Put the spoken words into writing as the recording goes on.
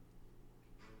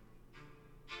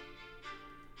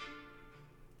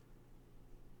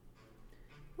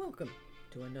Welcome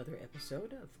to another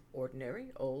episode of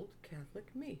Ordinary Old Catholic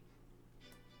Me.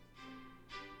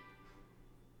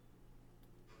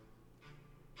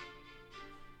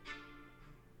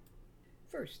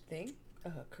 First thing,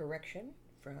 a correction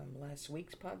from last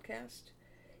week's podcast,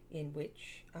 in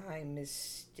which I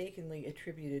mistakenly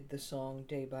attributed the song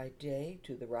Day by Day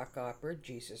to the rock opera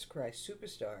Jesus Christ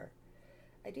Superstar.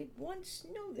 I did once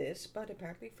know this, but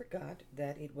apparently forgot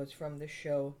that it was from the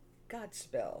show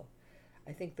Godspell.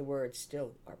 I think the words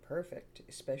still are perfect,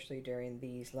 especially during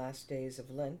these last days of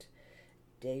Lent.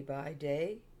 Day by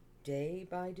day,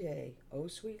 O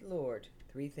sweet Lord,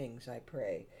 three things I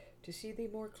pray: to see thee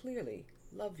more clearly,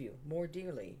 love you more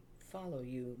dearly, follow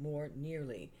you more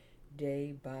nearly,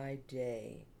 day by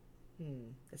day.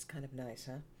 That's kind of nice,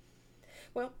 huh?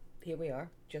 Well, here we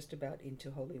are, just about into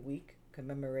Holy Week,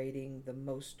 commemorating the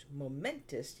most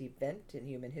momentous event in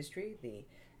human history, the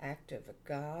act of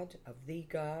the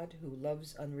God who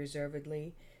loves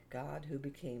unreservedly, God who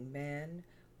became man,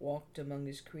 walked among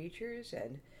his creatures,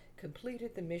 and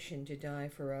completed the mission to die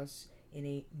for us in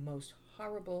a most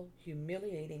horrible,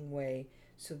 humiliating way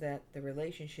so that the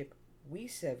relationship we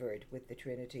severed with the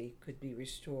Trinity could be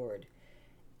restored.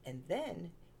 And then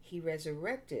he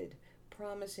resurrected,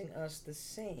 promising us the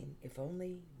same, if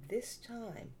only this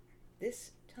time,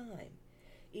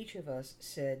 each of us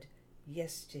said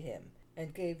yes to him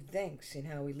and gave thanks in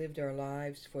how we lived our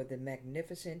lives for the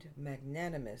magnificent,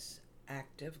 magnanimous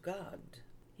act of God.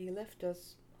 He left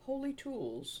us holy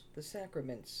tools, the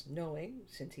sacraments, knowing,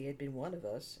 since he had been one of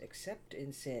us, except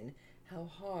in sin, how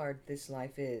hard this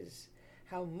life is,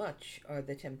 how much are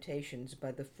the temptations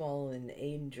by the fallen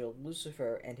angel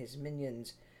Lucifer and his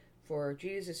minions, for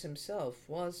Jesus himself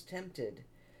was tempted.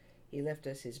 He left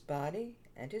us his body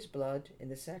and his blood in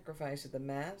the sacrifice of the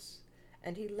Mass,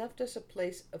 and he left us a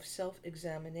place of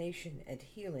self-examination and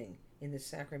healing in the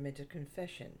sacrament of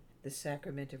confession, the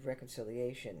sacrament of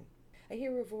reconciliation. I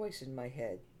hear a voice in my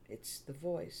head. It's the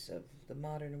voice of the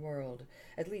modern world,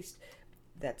 at least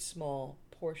that small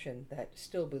portion that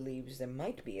still believes there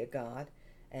might be a God,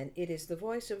 and it is the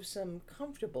voice of some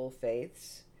comfortable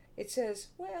faiths. It says,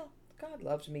 well, God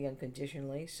loves me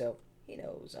unconditionally, so he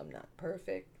knows I'm not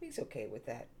perfect. He's okay with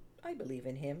that. I believe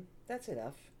in him. That's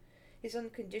enough. His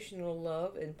unconditional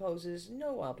love imposes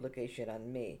no obligation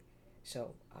on me,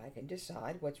 so I can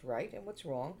decide what's right and what's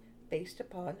wrong based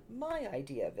upon my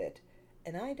idea of it,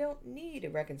 and I don't need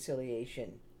a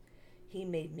reconciliation. He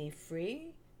made me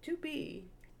free to be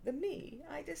the me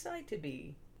I decide to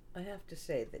be. I have to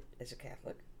say that as a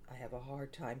Catholic, I have a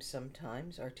hard time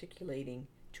sometimes articulating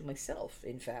to myself,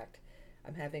 in fact.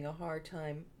 I'm having a hard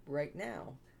time right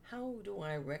now. How do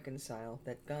I reconcile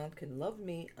that God can love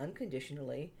me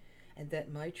unconditionally, and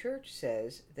that my church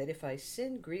says that if I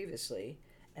sin grievously,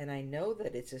 and I know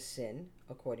that it's a sin,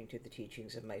 according to the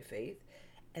teachings of my faith,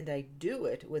 and I do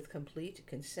it with complete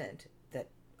consent, that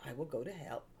I will go to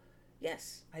hell?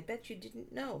 Yes, I bet you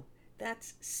didn't know.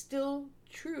 That's still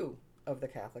true of the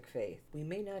Catholic faith. We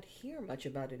may not hear much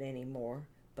about it anymore,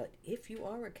 but if you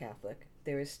are a Catholic,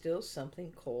 there is still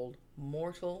something called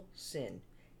mortal sin.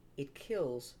 It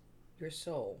kills your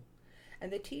soul. And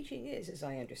the teaching is, as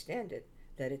I understand it,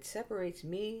 that it separates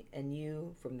me and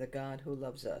you from the God who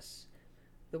loves us.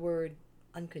 The word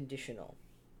unconditional.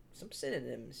 Some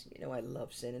synonyms. I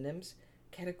love synonyms.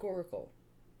 Categorical,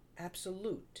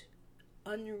 absolute,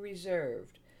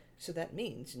 unreserved. So that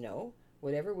means, no,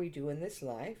 whatever we do in this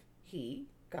life, he,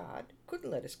 God,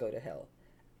 couldn't let us go to hell.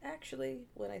 Actually,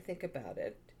 when I think about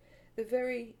it, the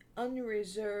very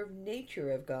unreserved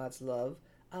nature of God's love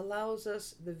allows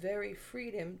us the very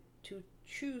freedom to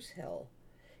choose hell.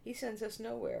 He sends us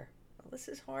nowhere. Well, this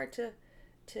is hard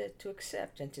to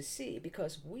accept and to see,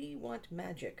 because we want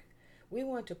magic. We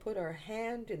want to put our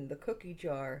hand in the cookie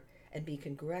jar and be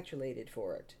congratulated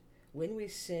for it. When we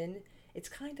sin, it's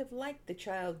kind of like the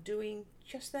child doing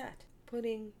just that,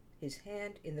 putting his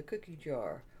hand in the cookie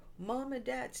jar. Mom and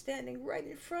Dad standing right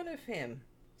in front of him,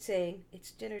 saying, it's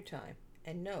dinner time,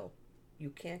 and no, you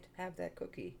can't have that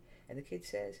cookie. And the kid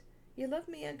says, you love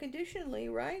me unconditionally,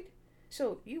 right?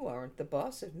 So you aren't the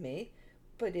boss of me.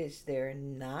 But is there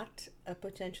not a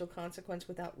potential consequence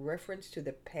without reference to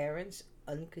the parent's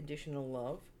unconditional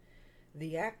love?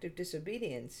 The act of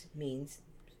disobedience means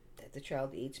that the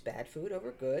child eats bad food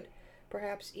over good,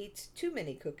 perhaps eats too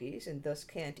many cookies and thus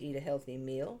can't eat a healthy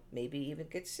meal, maybe even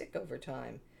gets sick over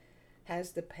time.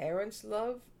 Has the parent's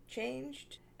love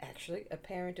changed? Actually, a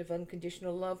parent of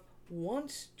unconditional love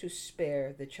wants to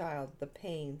spare the child the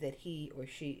pain that he or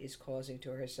she is causing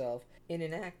to herself in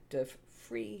an act of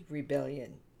free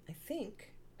rebellion. I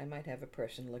think I might have a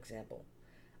personal example.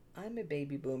 I'm a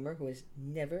baby boomer who has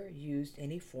never used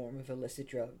any form of illicit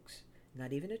drugs,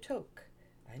 not even a toke.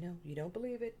 I know you don't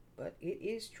believe it, but it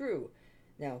is true.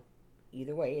 Now,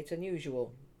 either way, it's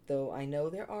unusual, though I know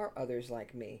there are others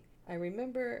like me. I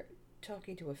remember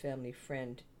talking to a family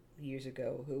friend years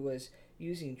ago who was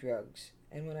using drugs,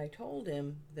 and when I told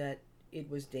him that it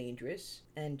was dangerous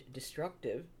and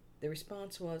destructive, the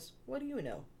response was, "What do you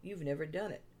know? You've never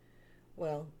done it."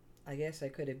 Well, I guess I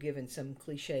could have given some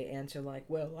cliche answer like,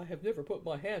 "Well, I have never put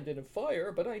my hand in a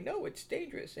fire, but I know it's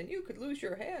dangerous and you could lose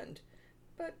your hand."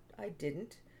 But I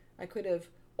didn't. I could have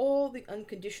all the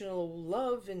unconditional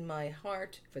love in my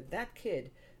heart for that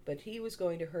kid, but he was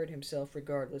going to hurt himself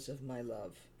regardless of my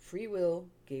love. Free will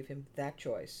gave him that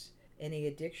choice. Any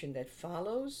addiction that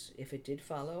follows, if it did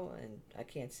follow, and I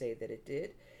can't say that it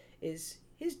did, is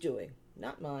his doing,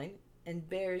 not mine, and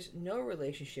bears no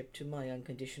relationship to my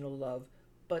unconditional love,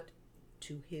 but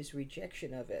to his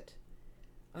rejection of it.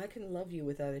 I can love you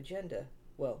without agenda.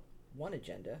 Well, one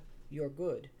agenda, your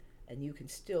good, and you can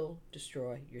still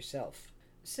destroy yourself.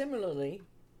 Similarly,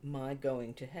 my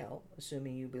going to hell,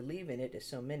 assuming you believe in it, as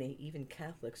so many, even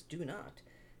Catholics, do not,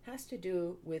 has to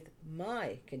do with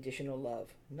my conditional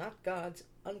love, not God's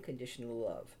unconditional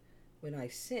love. When I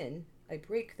sin, I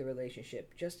break the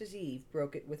relationship, just as Eve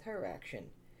broke it with her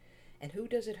action. And who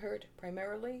does it hurt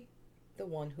primarily? The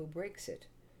one who breaks it.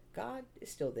 God is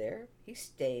still there. He's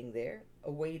staying there,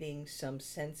 awaiting some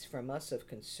sense from us of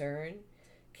concern,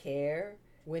 care.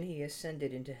 When he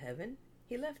ascended into heaven,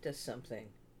 he left us something.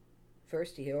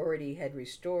 First, he already had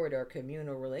restored our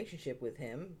communal relationship with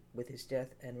him, with his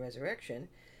death and resurrection.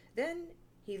 Then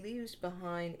he leaves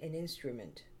behind an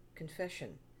instrument,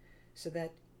 confession, so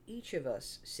that each of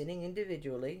us, sinning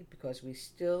individually, because we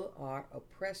still are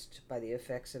oppressed by the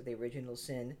effects of the original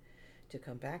sin, to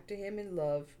come back to him in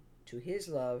love, to his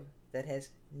love that has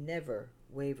never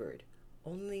wavered.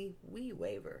 Only we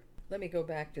waver. Let me go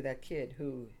back to that kid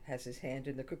who has his hand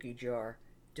in the cookie jar,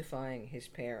 defying his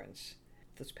parents.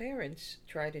 Those parents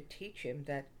try to teach him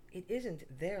that it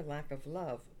isn't their lack of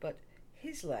love, but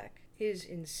his lack, his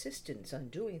insistence on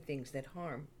doing things that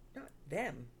harm not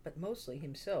them, but mostly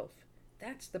himself.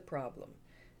 That's the problem.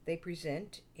 They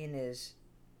present in as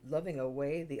loving a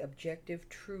way the objective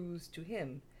truths to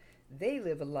him. They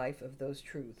live a life of those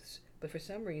truths, but for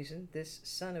some reason this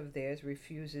son of theirs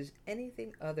refuses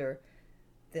anything other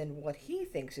than what he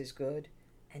thinks is good,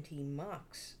 and he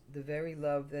mocks the very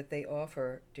love that they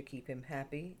offer to keep him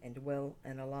happy and well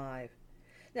and alive.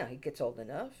 Now he gets old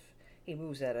enough, he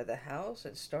moves out of the house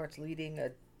and starts leading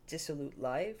a dissolute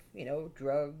life,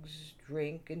 drugs,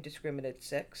 drink, indiscriminate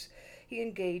sex. He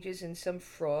engages in some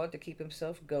fraud to keep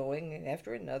himself going,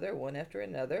 after another, one after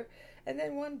another, and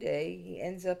then one day he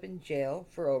ends up in jail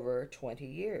for over 20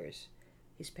 years.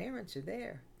 His parents are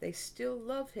there. They still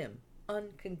love him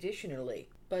unconditionally,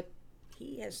 but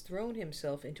he has thrown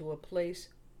himself into a place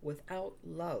without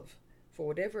love for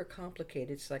whatever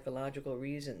complicated psychological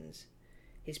reasons.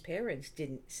 His parents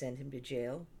didn't send him to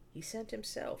jail. He sent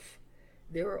himself.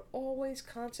 There are always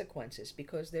consequences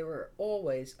because there are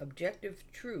always objective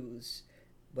truths,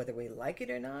 whether we like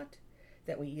it or not,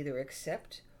 that we either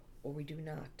accept or we do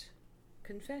not.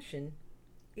 Confession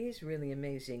is really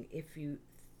amazing if you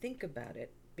think about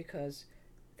it, because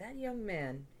that young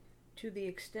man, to the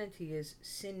extent he has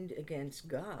sinned against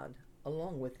God,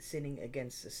 along with sinning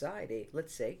against society,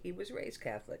 let's say he was raised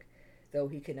Catholic, though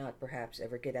he cannot perhaps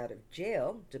ever get out of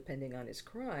jail, depending on his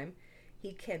crime,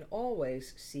 he can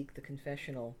always seek the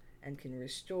confessional and can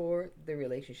restore the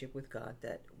relationship with God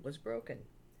that was broken.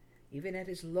 Even at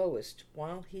his lowest,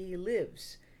 while he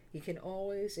lives, he can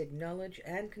always acknowledge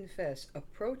and confess,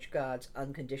 approach God's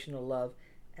unconditional love,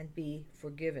 and be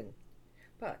forgiven.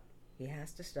 But he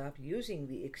has to stop using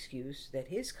the excuse that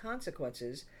his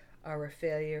consequences are a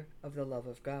failure of the love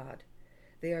of God.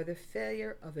 They are the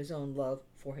failure of his own love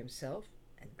for himself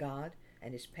and God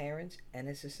and his parents and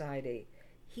his society.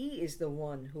 He is the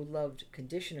one who loved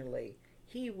conditionally.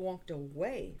 He walked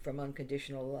away from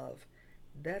unconditional love.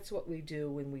 That's what we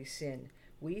do when we sin.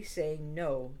 We say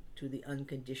no to the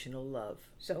unconditional love.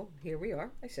 So here we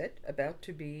are, I said, about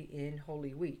to be in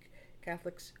Holy Week.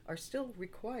 Catholics are still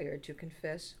required to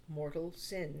confess mortal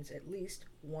sins at least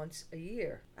once a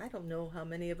year. I don't know how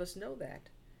many of us know that.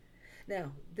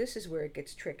 Now, this is where it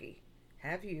gets tricky.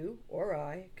 Have you or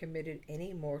I committed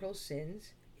any mortal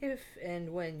sins? If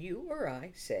and when you or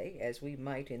I say, as we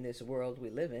might in this world we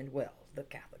live in, well, the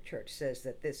Catholic Church says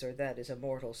that this or that is a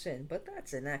mortal sin, but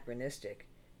that's anachronistic.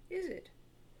 Is it?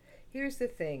 Here's the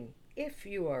thing. If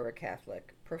you are a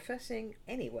Catholic, professing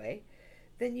anyway,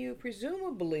 then you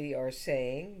presumably are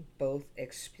saying, both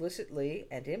explicitly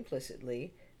and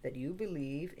implicitly, that you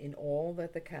believe in all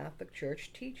that the Catholic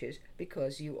Church teaches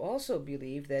because you also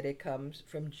believe that it comes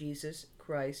from Jesus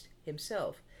Christ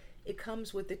himself. It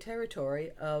comes with the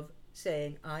territory of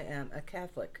saying, I am a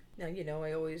Catholic. Now,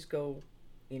 I always go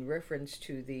in reference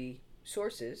to the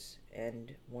sources,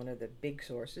 and one of the big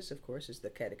sources, of course, is the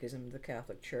Catechism of the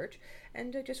Catholic Church.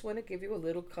 And I just want to give you a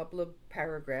little couple of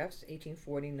paragraphs,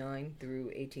 1849 through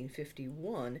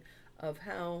 1851, of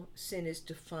how sin is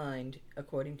defined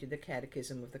according to the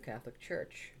Catechism of the Catholic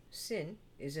Church. Sin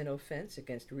is an offense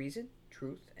against reason,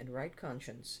 truth, and right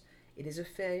conscience. It is a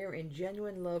failure in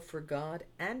genuine love for God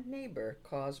and neighbor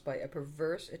caused by a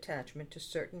perverse attachment to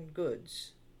certain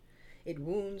goods. It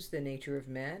wounds the nature of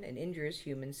man and injures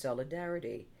human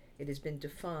solidarity. It has been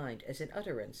defined as an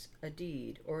utterance, a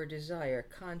deed, or a desire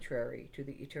contrary to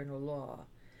the eternal law.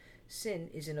 Sin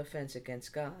is an offense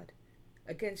against God.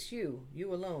 Against you,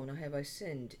 you alone, have I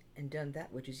sinned and done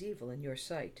that which is evil in your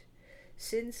sight.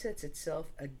 Sin sets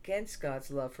itself against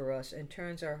God's love for us and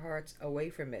turns our hearts away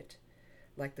from it.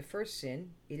 Like the first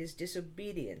sin, it is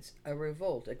disobedience, a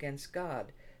revolt against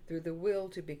God, through the will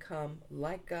to become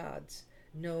like God's,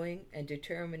 knowing and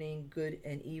determining good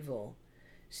and evil.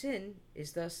 Sin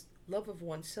is thus love of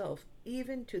oneself,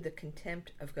 even to the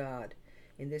contempt of God.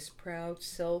 In this proud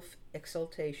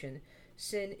self-exaltation,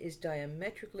 sin is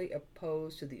diametrically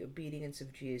opposed to the obedience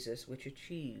of Jesus, which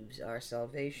achieves our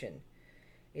salvation.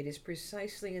 It is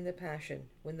precisely in the Passion,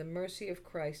 when the mercy of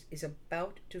Christ is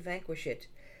about to vanquish it,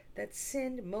 that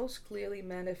sin most clearly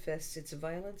manifests its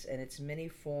violence and its many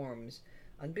forms: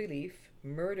 unbelief,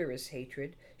 murderous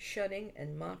hatred, shunning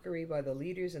and mockery by the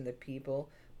leaders and the people,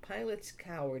 Pilate's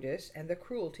cowardice and the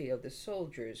cruelty of the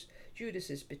soldiers,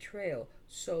 Judas's betrayal,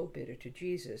 so bitter to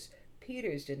Jesus,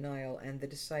 Peter's denial and the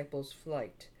disciples'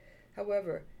 flight.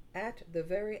 However, at the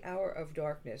very hour of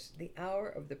darkness, the hour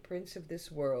of the prince of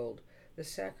this world, the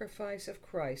sacrifice of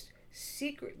Christ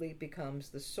secretly becomes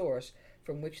the source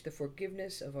from which the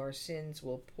forgiveness of our sins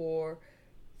will pour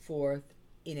forth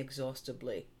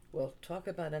inexhaustibly. Well, talk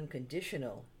about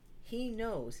unconditional. He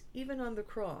knows, even on the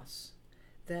cross,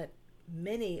 that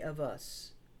many of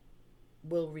us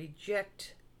will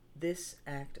reject this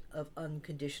act of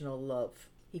unconditional love.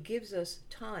 He gives us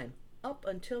time up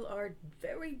until our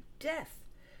very death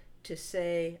to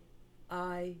say,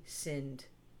 I sinned.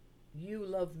 You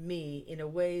love me in a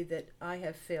way that I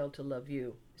have failed to love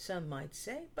you. Some might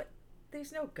say, but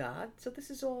there's no God, so this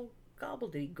is all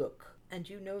gobbledygook. And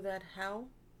you know that how?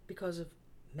 Because of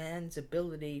man's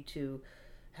ability to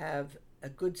have a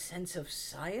good sense of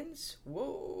science?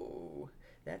 Whoa!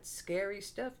 That's scary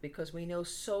stuff, because we know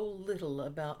so little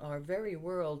about our very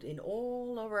world in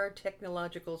all of our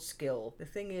technological skill. The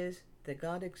thing is that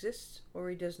God exists or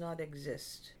he does not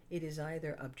exist. It is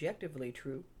either objectively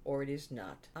true or it is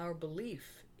not. Our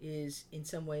belief is in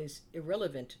some ways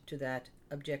irrelevant to that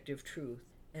objective truth.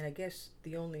 And I guess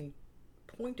the only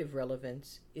point of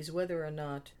relevance is whether or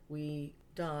not we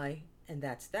die and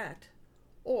that's that,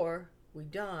 or we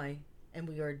die and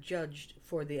we are judged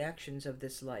for the actions of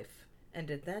this life. And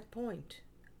at that point,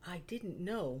 I didn't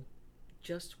know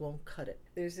just won't cut it.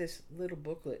 There's this little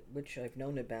booklet which I've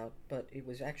known about, but it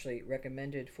was actually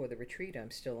recommended for the retreat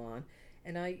I'm still on,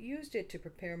 and I used it to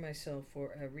prepare myself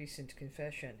for a recent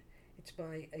confession. It's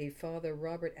by a Father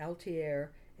Robert Altier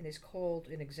and is called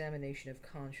An Examination of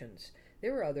Conscience.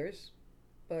 There are others,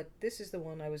 but this is the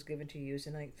one I was given to use,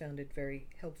 and I found it very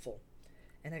helpful.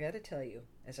 And I gotta tell you,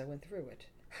 as I went through it,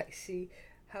 I see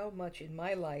how much in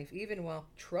my life, even while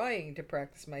trying to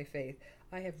practice my faith,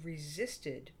 I have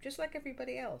resisted, just like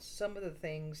everybody else, some of the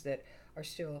things that are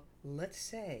still, let's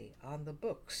say, on the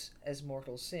books as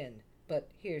mortal sin. But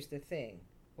here's the thing.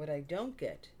 What I don't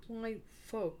get is why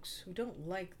folks who don't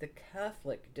like the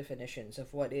Catholic definitions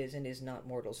of what is and is not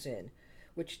mortal sin,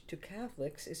 which to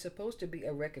Catholics is supposed to be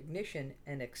a recognition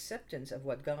and acceptance of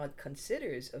what God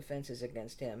considers offenses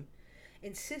against him,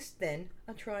 insist then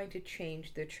on trying to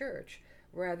change the church,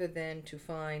 rather than to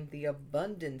find the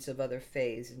abundance of other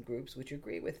faiths and groups which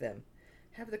agree with them.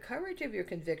 Have the courage of your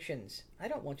convictions. I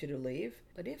don't want you to leave,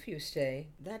 but if you stay,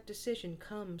 that decision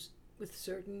comes with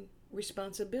certain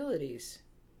responsibilities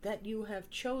that you have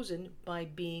chosen by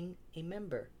being a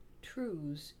member.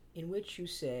 Truths in which you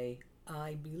say,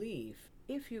 I believe.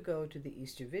 If you go to the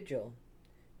Easter Vigil,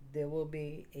 there will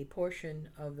be a portion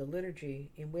of the liturgy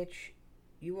in which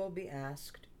you will be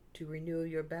asked to renew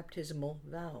your baptismal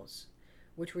vows,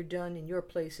 which were done in your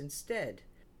place instead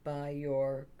by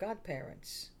your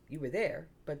godparents. You were there,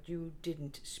 but you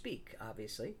didn't speak,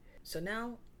 obviously. So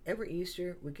now, every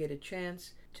Easter, we get a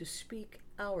chance to speak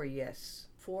our yes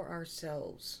for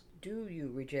ourselves. Do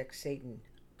you reject Satan?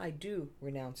 I do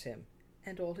renounce him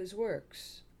and all his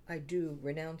works. I do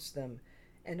renounce them.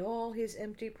 And all his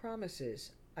empty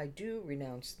promises, I do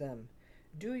renounce them.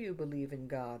 Do you believe in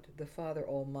God, the Father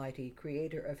Almighty,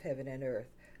 creator of heaven and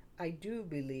earth? I do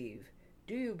believe.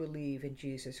 Do you believe in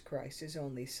Jesus Christ, his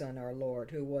only Son, our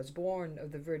Lord, who was born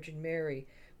of the Virgin Mary,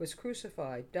 was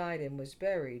crucified, died, and was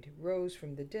buried, rose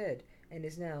from the dead, and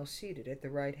is now seated at the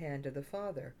right hand of the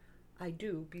Father? I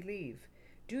do believe.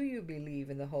 Do you believe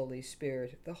in the Holy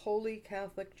Spirit, the Holy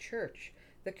Catholic Church,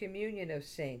 the communion of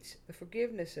saints, the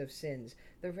forgiveness of sins,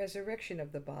 the resurrection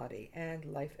of the body, and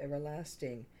life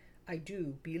everlasting? I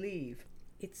do believe.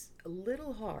 It's a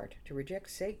little hard to reject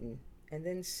Satan and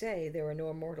then say there are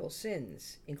no mortal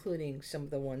sins, including some of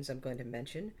the ones I'm going to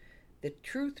mention. The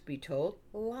truth be told,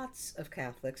 lots of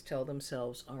Catholics tell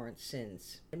themselves aren't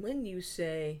sins. And when you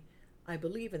say, I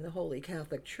believe in the Holy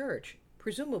Catholic Church,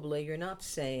 presumably you're not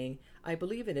saying, I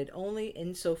believe in it only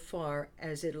insofar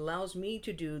as it allows me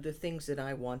to do the things that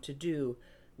I want to do,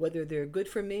 whether they're good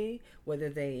for me, whether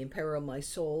they imperil my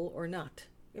soul or not.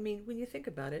 I mean, when you think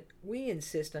about it, we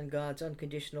insist on God's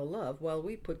unconditional love while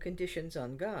we put conditions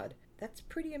on God. That's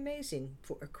pretty amazing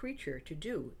for a creature to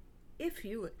do, if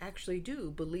you actually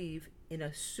do believe in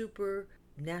a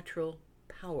supernatural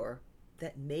power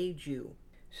that made you.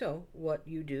 So, what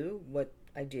you do, what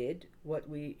I did, what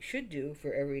we should do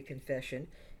for every confession,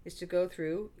 is to go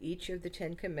through each of the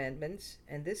 10 Commandments,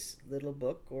 and this little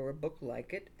book, or a book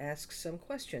like it, asks some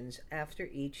questions after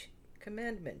each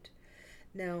commandment.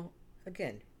 Now,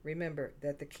 again, remember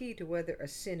that the key to whether a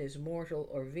sin is mortal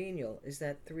or venial is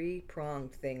that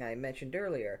three-pronged thing I mentioned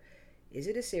earlier. Is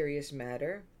it a serious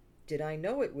matter? Did I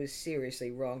know it was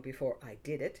seriously wrong before I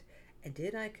did it? And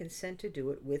did I consent to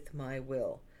do it with my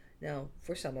will? Now,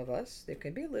 for some of us, there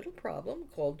can be a little problem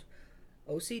called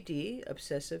OCD,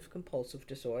 obsessive compulsive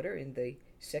disorder. In the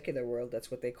secular world,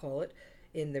 that's what they call it.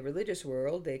 In the religious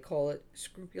world, they call it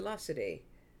scrupulosity.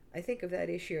 I think of that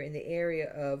issue in the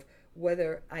area of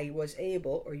whether I was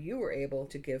able or you were able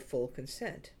to give full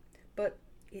consent. But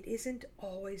it isn't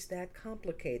always that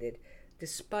complicated,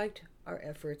 despite our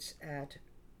efforts at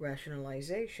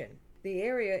rationalization. The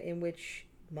area in which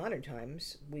modern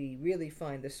times we really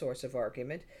find the source of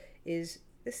argument is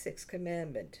the 6th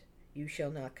commandment, you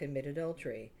shall not commit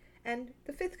adultery, and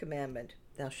the 5th commandment,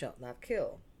 thou shalt not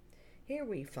kill. Here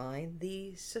we find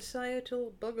the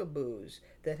societal bugaboos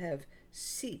that have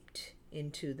seeped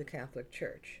into the Catholic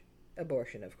Church.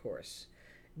 Abortion, of course.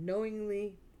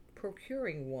 Knowingly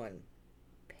procuring one.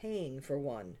 Paying for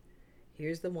one.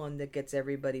 Here's the one that gets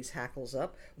everybody's hackles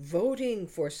up. Voting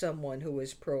for someone who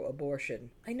is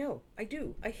pro-abortion. I know, I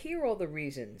do. I hear all the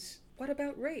reasons. What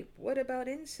about rape? What about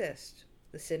incest?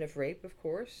 The sin of rape, of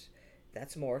course.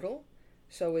 That's mortal.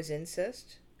 So is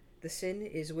incest. The sin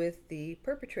is with the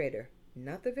perpetrator,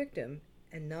 not the victim,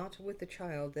 and not with the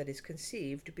child that is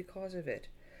conceived because of it.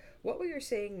 What we are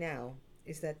saying now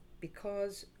is that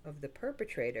because of the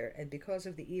perpetrator and because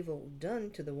of the evil done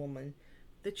to the woman,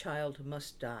 the child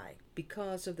must die.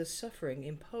 Because of the suffering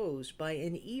imposed by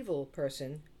an evil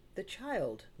person, the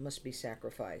child must be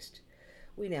sacrificed.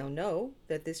 We now know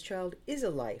that this child is a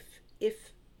life,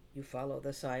 if you follow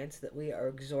the science that we are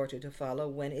exhorted to follow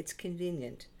when it's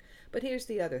convenient. But here's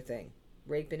the other thing.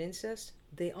 Rape and incest,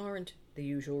 they aren't the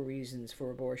usual reasons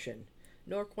for abortion,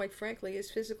 nor, quite frankly,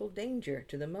 is physical danger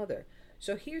to the mother.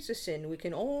 So here's a sin we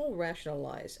can all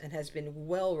rationalize and has been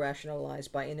well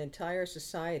rationalized by an entire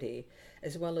society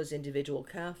as well as individual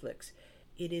Catholics.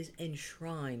 It is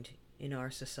enshrined in our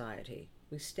society.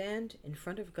 We stand in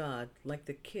front of God like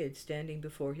the kid standing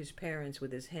before his parents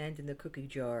with his hand in the cookie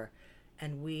jar,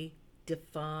 and we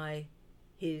defy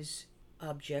his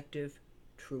objective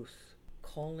truth.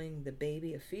 Calling the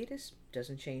baby a fetus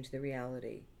doesn't change the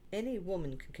reality. Any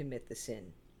woman can commit the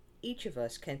sin. Each of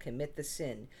us can commit the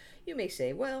sin. You may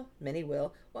say, well, many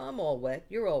will, well, I'm all wet,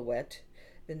 you're all wet,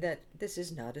 then this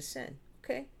is not a sin.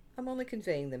 Okay, I'm only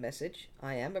conveying the message.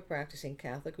 I am a practicing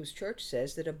Catholic whose church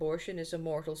says that abortion is a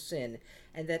mortal sin,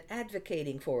 and that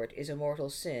advocating for it is a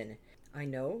mortal sin. I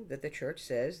know that the church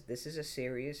says this is a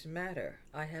serious matter.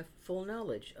 I have full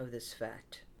knowledge of this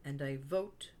fact, and I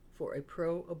vote for a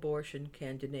pro-abortion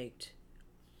candidate,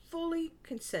 fully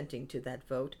consenting to that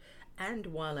vote, and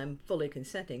while I'm fully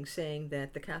consenting, saying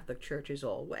that the Catholic Church is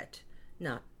all wet.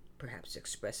 Not perhaps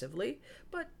expressively,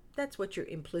 but that's what you're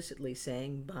implicitly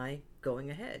saying by going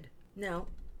ahead. Now,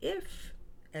 if,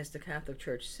 as the Catholic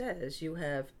Church says, you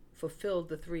have fulfilled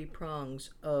the 3 prongs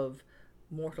of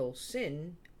mortal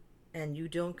sin, and you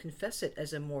don't confess it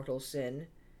as a mortal sin,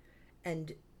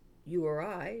 and you or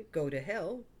I go to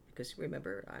hell, because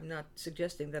remember, I'm not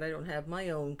suggesting that I don't have my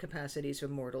own capacities for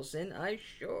mortal sin. I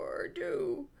sure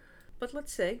do. But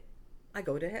let's say I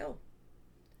go to hell.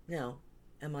 Now,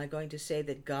 Am I going to say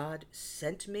that God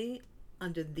sent me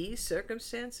under these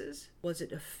circumstances? Was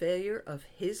it a failure of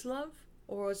His love,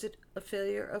 or was it a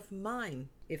failure of mine?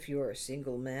 If you're a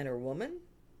single man or woman,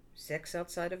 sex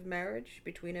outside of marriage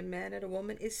between a man and a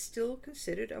woman is still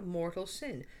considered a mortal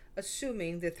sin,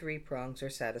 assuming the 3 prongs are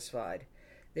satisfied.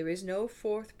 There is no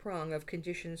 4th prong of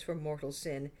conditions for mortal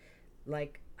sin,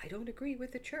 like I don't agree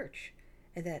with the church,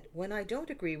 and that when I don't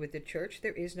agree with the church,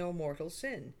 there is no mortal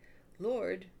sin.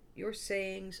 Lord, your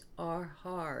sayings are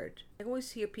hard. I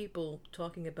always hear people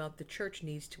talking about the church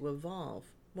needs to evolve.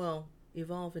 Well,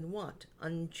 evolve in what?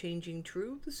 Unchanging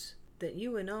truths? That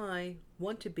you and I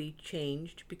want to be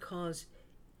changed because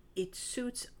it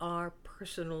suits our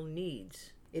personal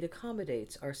needs. It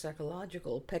accommodates our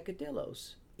psychological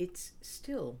peccadillos. It's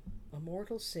still a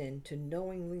mortal sin to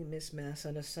knowingly miss Mass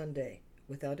on a Sunday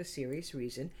without a serious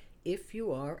reason if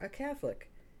you are a Catholic.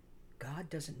 God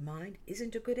doesn't mind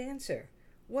isn't a good answer.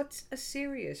 What's a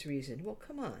serious reason? Well,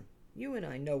 come on. You and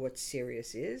I know what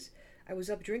serious is. I was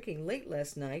up drinking late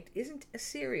last night isn't a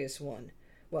serious one.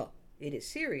 Well, it is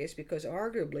serious because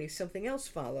arguably something else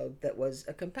followed that was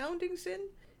a compounding sin.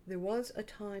 There was a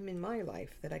time in my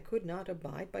life that I could not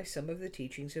abide by some of the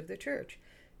teachings of the church,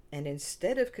 and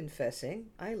instead of confessing,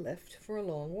 I left for a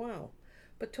long while.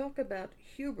 But talk about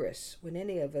hubris when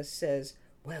any of us says,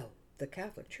 well, the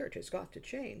Catholic Church has got to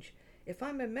change. If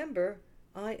I'm a member,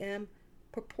 I am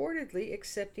purportedly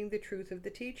accepting the truth of the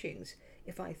teachings.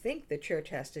 If I think the church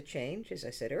has to change, as I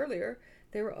said earlier,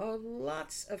 there are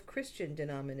lots of Christian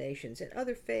denominations and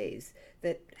other faiths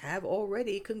that have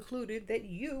already concluded that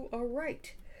you are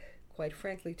right. Quite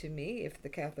frankly, to me, if the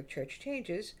Catholic Church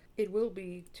changes, it will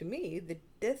be, to me, the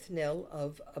death knell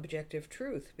of objective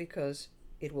truth, because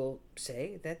it will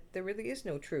say that there really is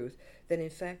no truth, that in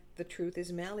fact the truth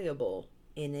is malleable.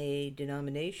 In a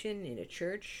denomination, in a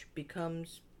church,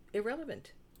 becomes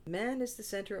irrelevant. Man is the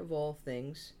center of all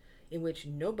things, in which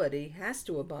nobody has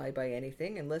to abide by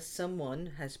anything unless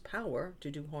someone has power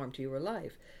to do harm to your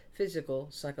life, physical,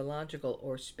 psychological,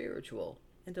 or spiritual.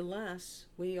 And alas,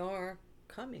 we are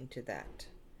coming to that.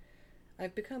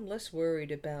 I've become less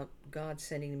worried about God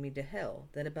sending me to hell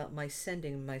than about my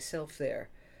sending myself there.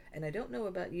 And I don't know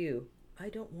about you, I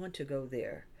don't want to go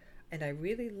there. And I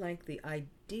really like the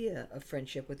idea of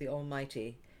friendship with the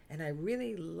Almighty, and I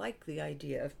really like the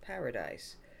idea of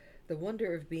paradise. The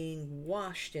wonder of being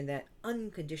washed in that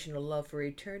unconditional love for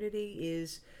eternity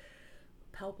is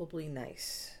palpably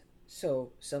nice.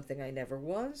 So, something I never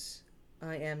was,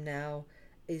 I am now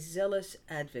a zealous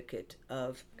advocate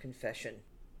of confession.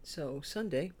 So,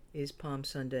 Sunday is Palm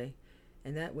Sunday,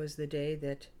 and that was the day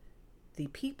that the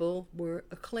people were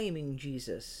acclaiming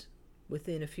Jesus.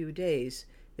 Within a few days,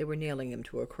 they were nailing him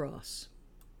to a cross.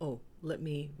 Oh, let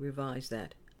me revise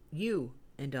that. You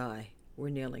and I were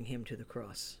nailing him to the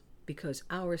cross, because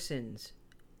our sins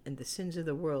and the sins of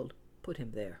the world put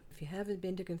him there. If you haven't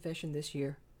been to confession this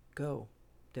year, go.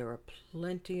 There are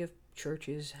plenty of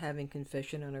churches having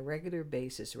confession on a regular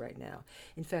basis right now.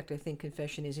 In fact, I think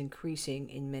confession is increasing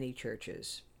in many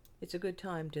churches. It's a good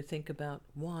time to think about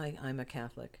why I'm a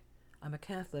Catholic. I'm a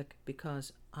Catholic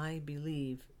because I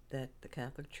believe that the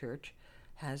Catholic Church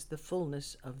has the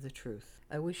fullness of the truth.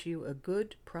 I wish you a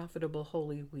good, profitable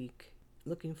Holy Week.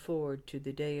 Looking forward to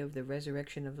the day of the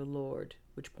resurrection of the Lord,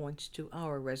 which points to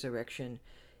our resurrection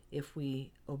if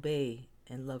we obey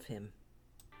and love him.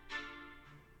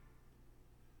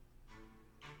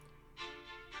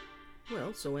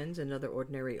 Well, so ends another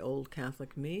ordinary old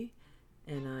Catholic me,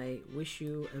 and I wish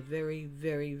you a very,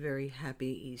 very, very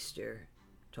happy Easter.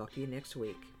 Talk to you next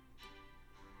week.